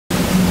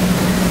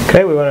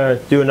Okay, we want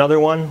to do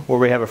another one where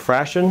we have a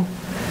fraction.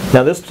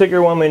 Now this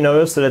particular one, we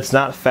notice that it's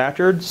not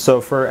factored,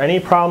 so for any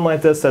problem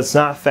like this that's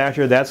not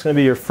factored, that's going to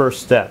be your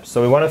first step.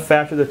 So we want to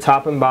factor the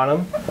top and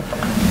bottom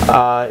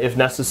if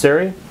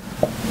necessary.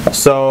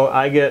 So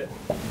I get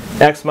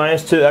x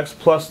minus 2, x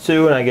plus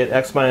 2, and I get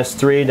x minus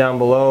 3 down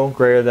below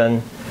greater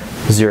than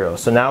 0.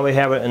 So now we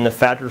have it in the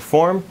factored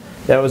form.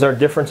 That was our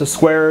difference of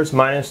squares,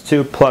 minus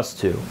 2 plus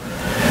 2.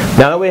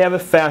 Now that we have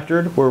it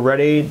factored, we're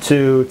ready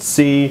to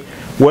see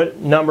what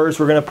numbers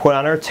we're going to put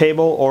on our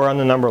table or on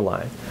the number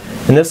line.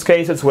 In this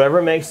case, it's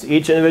whatever makes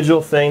each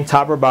individual thing,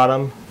 top or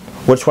bottom,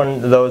 which one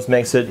of those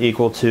makes it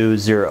equal to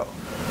 0.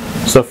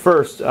 So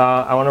first,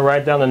 I want to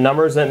write down the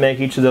numbers that make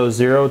each of those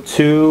 0,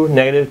 2,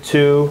 negative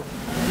 2,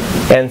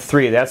 and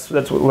 3. That's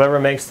whatever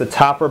makes the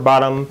top or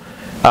bottom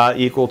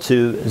equal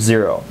to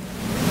 0.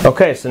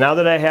 Okay, so now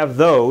that I have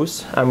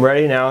those, I'm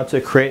ready now to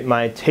create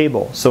my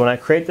table. So when I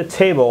create the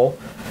table,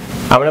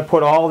 I'm going to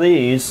put all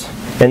these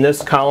in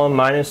this column,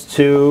 minus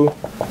 2,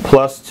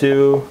 plus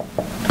 2,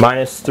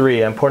 minus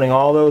 3. I'm putting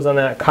all those on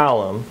that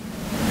column.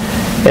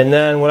 And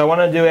then what I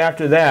want to do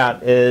after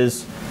that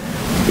is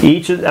I'm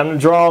going to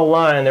draw a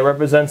line that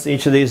represents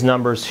each of these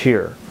numbers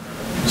here.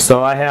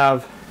 So I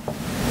have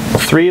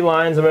 3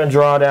 lines I'm going to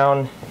draw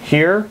down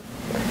here.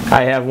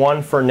 I have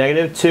one for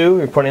negative 2.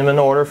 You're putting them in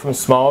order from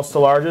smallest to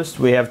largest.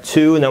 We have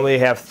 2 and then we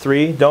have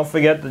 3. Don't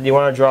forget that you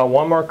want to draw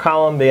one more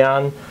column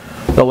beyond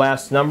the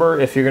last number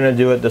if you're going to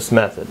do it this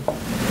method.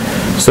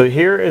 So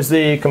here is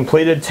the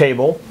completed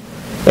table,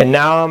 and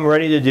now I'm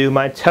ready to do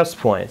my test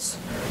points.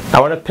 I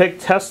want to pick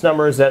test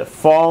numbers that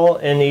fall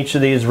in each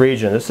of these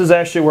regions. This is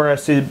actually where I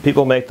see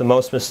people make the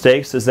most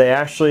mistakes, is they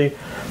actually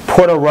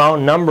put a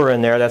round number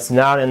in there that's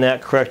not in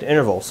that correct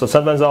interval. So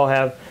sometimes I'll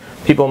have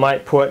people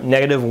might put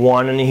negative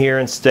 1 in here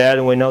instead,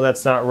 and we know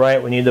that's not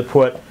right. We need to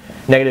put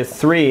negative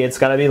 3. It's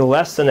got to be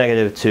less than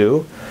negative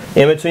 2.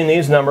 In between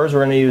these numbers, we're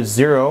going to use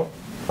 0.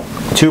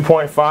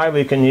 2.5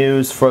 we can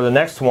use for the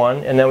next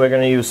one, and then we're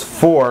going to use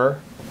 4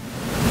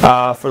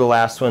 for the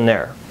last one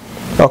there.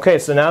 Okay,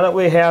 so now that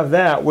we have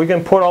that, we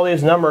can put all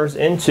these numbers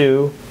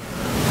into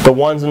the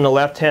ones on the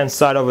left hand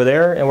side over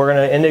there, and we're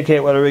going to indicate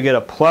whether we get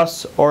a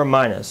plus or a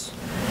minus.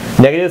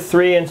 Negative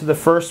 3 into the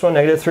first one,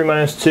 negative 3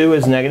 minus 2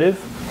 is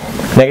negative.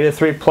 Negative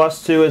 3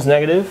 plus 2 is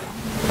negative.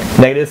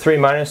 Negative 3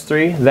 minus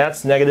 3,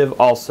 that's negative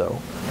also.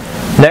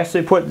 Next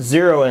we put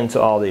 0 into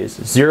all these.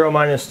 0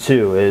 minus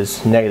 2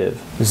 is negative.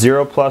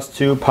 0 plus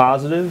 2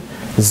 positive.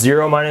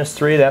 0 minus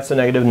 3, that's a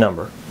negative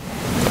number.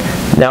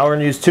 Now we're going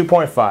to use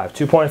 2.5.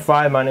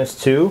 2.5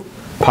 minus 2,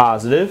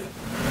 positive.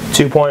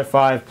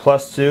 2.5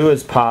 plus 2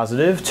 is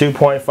positive.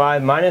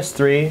 2.5 minus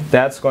 3,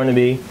 that's going to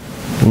be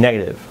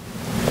negative.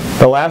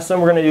 The last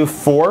one we're going to do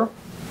 4.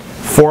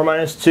 4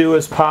 minus 2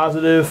 is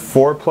positive.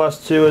 4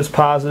 plus 2 is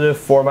positive.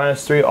 4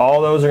 minus 3,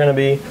 all those are going to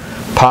be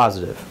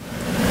positive.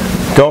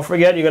 Don't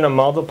forget, you're going to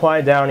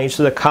multiply down each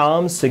of the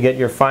columns to get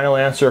your final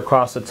answer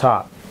across the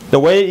top. The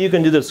way that you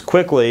can do this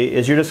quickly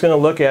is you're just going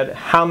to look at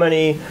how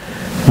many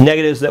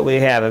negatives that we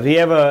have. If you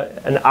have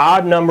an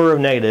odd number of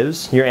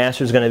negatives, your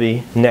answer is going to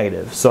be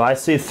negative. So I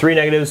see 3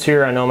 negatives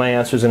here, I know my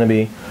answer is going to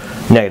be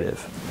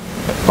negative.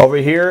 Over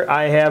here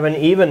I have an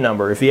even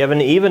number. If you have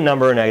an even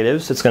number of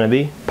negatives, it's going to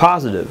be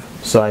positive.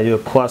 So I do a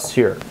plus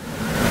here.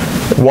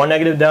 1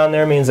 negative down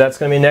there means that's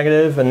going to be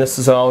negative, and this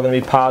is all going to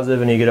be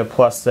positive, and you get a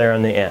plus there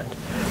in the end.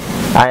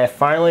 I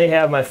finally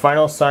have my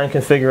final sign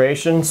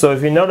configuration. So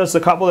if you notice a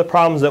couple of the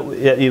problems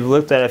that you've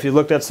looked at, if you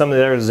looked at some of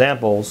the other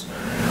examples,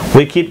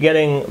 we keep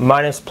getting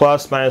minus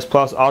plus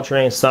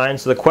alternating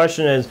signs. So the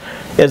question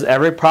is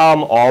every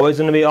problem always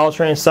going to be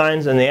alternating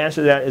signs? And the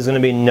answer to that is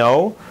going to be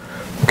no.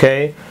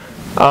 Okay.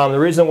 The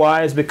reason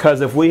why is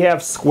because if we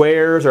have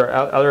squares or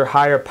other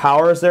higher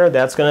powers there,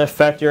 that's going to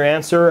affect your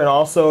answer. And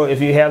also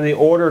if you have the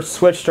order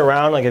switched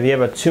around, like if you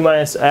have a 2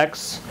 minus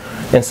x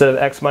instead of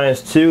x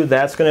minus 2,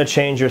 that's going to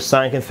change your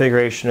sign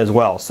configuration as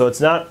well. So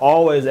it's not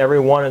always every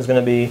one is going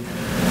to be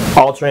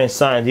alternating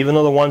signs. Even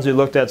though the ones we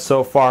looked at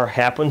so far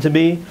happen to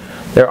be,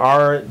 there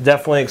are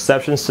definitely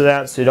exceptions to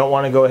that, so you don't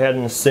want to go ahead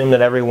and assume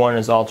that every one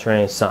is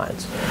alternating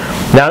signs.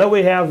 Now that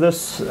we have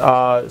this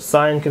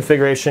sign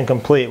configuration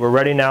complete, we're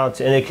ready now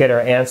to indicate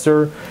our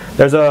answer.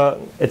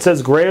 It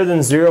says greater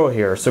than 0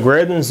 here. So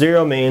greater than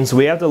 0 means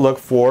we have to look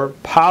for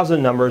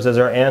positive numbers as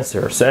our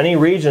answer. So any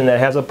region that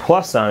has a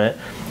plus on it,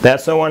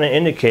 that's what I want to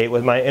indicate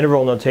with my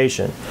interval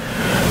notation.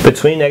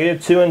 Between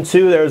negative 2 and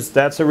 2,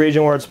 that's a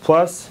region where it's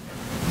plus.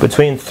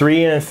 Between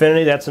 3 and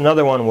infinity, that's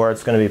another one where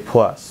it's going to be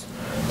plus.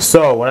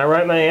 So when I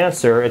write my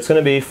answer, it's going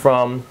to be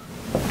from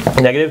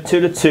negative 2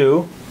 to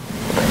 2,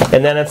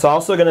 and then it's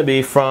also going to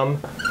be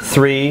from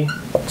 3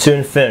 to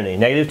infinity.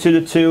 Negative 2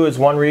 to 2 is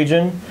one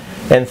region,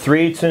 and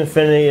 3 to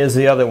infinity is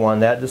the other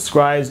one. That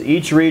describes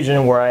each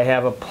region where I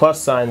have a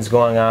plus signs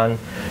going on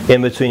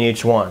in between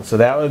each one. So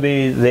that would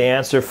be the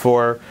answer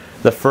for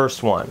the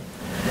first one.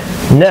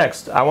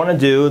 Next, I want to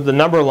do the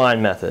number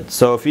line method.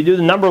 So if you do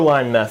the number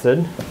line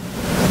method,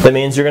 that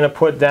means you're going to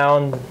put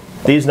down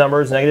these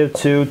numbers, negative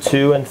 2,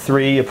 2, and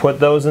 3. You put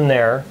those in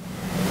there.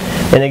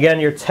 And again,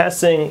 you're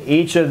testing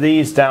each of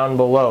these down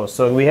below.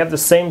 So we have the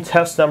same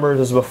test numbers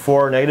as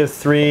before,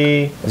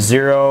 -3,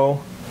 0,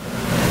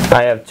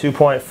 I have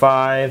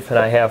 2.5, and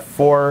I have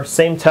 4.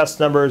 Same test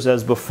numbers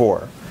as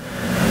before.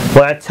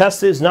 When I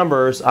test these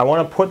numbers, I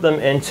want to put them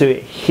into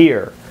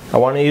here. I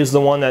want to use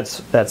the one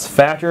that's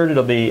factored.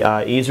 It'll be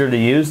easier to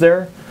use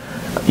there.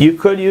 You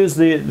could use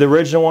the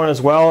original one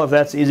as well. If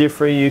that's easier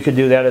for you, you could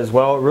do that as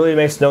well. It really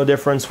makes no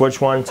difference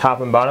which one,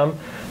 top and bottom.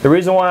 The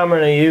reason why I'm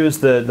going to use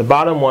the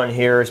bottom one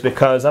here is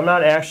because I'm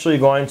not actually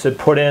going to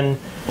put in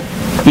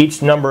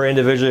each number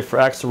individually for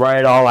x, write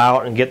it all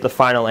out, and get the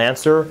final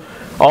answer.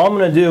 All I'm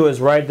going to do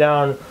is write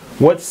down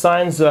what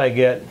signs do I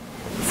get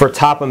for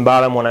top and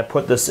bottom when I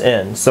put this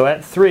in. So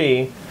at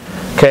 3,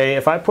 okay,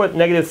 if I put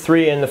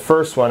 -3 in the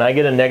first one, I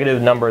get a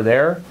negative number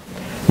there.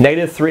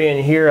 -3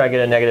 in here, I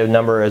get a negative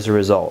number as a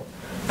result.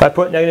 If I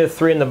put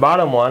 -3 in the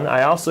bottom one,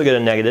 I also get a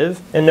negative.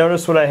 And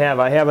notice what I have.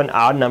 I have an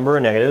odd number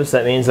of negatives.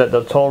 That means that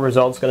the total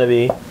result is going to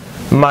be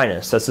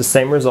minus. That's the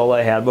same result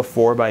I had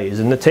before by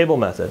using the table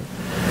method.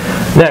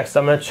 Next,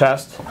 I'm going to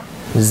test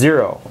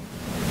 0.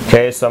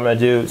 Okay, so I'm going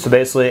to do, so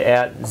basically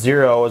at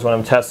 0 is what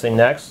I'm testing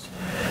next.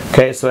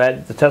 Okay, so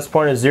at the test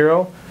point is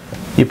 0.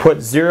 You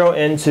put 0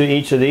 into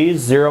each of these.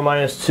 0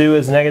 minus 2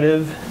 is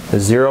negative.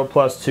 0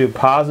 plus 2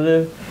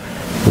 positive.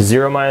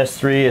 0 minus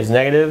 3 is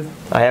negative.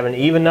 I have an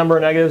even number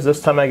of negatives. This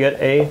time I get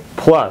a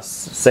plus.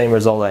 Same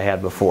result I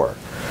had before.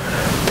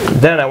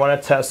 Then I want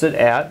to test it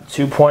at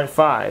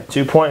 2.5.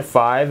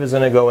 2.5 is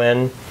going to go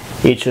in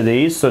each of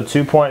these. So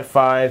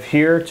 2.5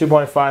 here.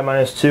 2.5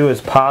 minus 2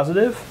 is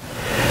positive.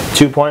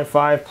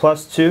 2.5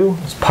 plus 2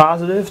 is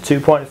positive.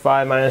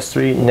 2.5 minus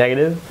 3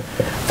 negative.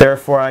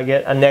 Therefore I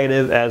get a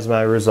negative as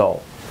my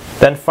result.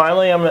 Then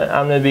finally I'm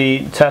going to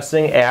be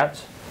testing at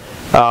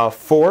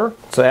 4.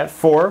 So at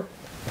 4.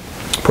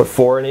 Put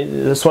 4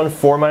 in this one.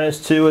 4 minus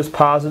 2 is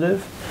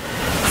positive.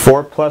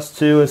 4 plus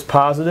 2 is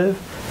positive.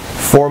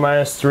 4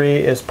 minus 3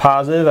 is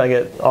positive. I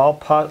get all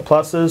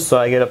pluses, so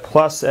I get a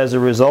plus as a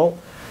result.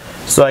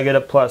 So I get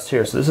a plus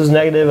here. So this is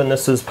negative and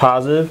this is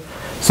positive.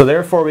 So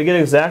therefore we get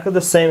exactly the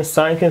same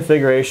sign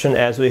configuration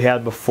as we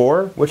had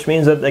before, which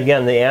means that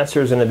again the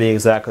answer is going to be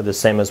exactly the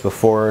same as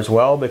before as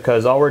well,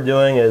 because all we're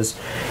doing is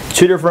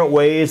two different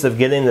ways of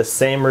getting the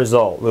same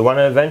result. We want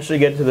to eventually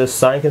get to this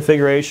sign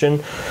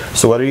configuration,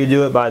 so whether you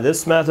do it by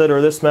this method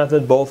or this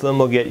method, both of them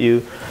will get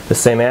you the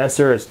same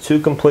answer. It's two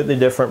completely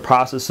different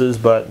processes,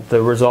 but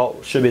the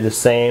result should be the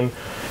same.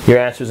 Your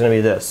answer is going to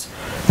be this.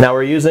 Now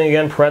we're using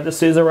again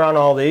parentheses around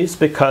all these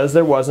because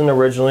there wasn't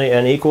originally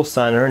an equal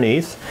sign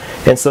underneath,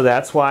 and so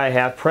that's why I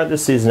have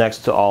parentheses next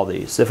to all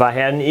these. If I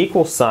had an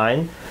equal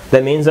sign,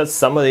 that means that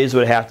some of these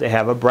would have to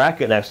have a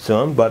bracket next to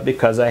them, but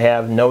because I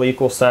have no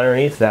equal sign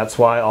underneath, that's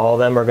why all of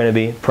them are going to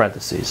be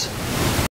parentheses.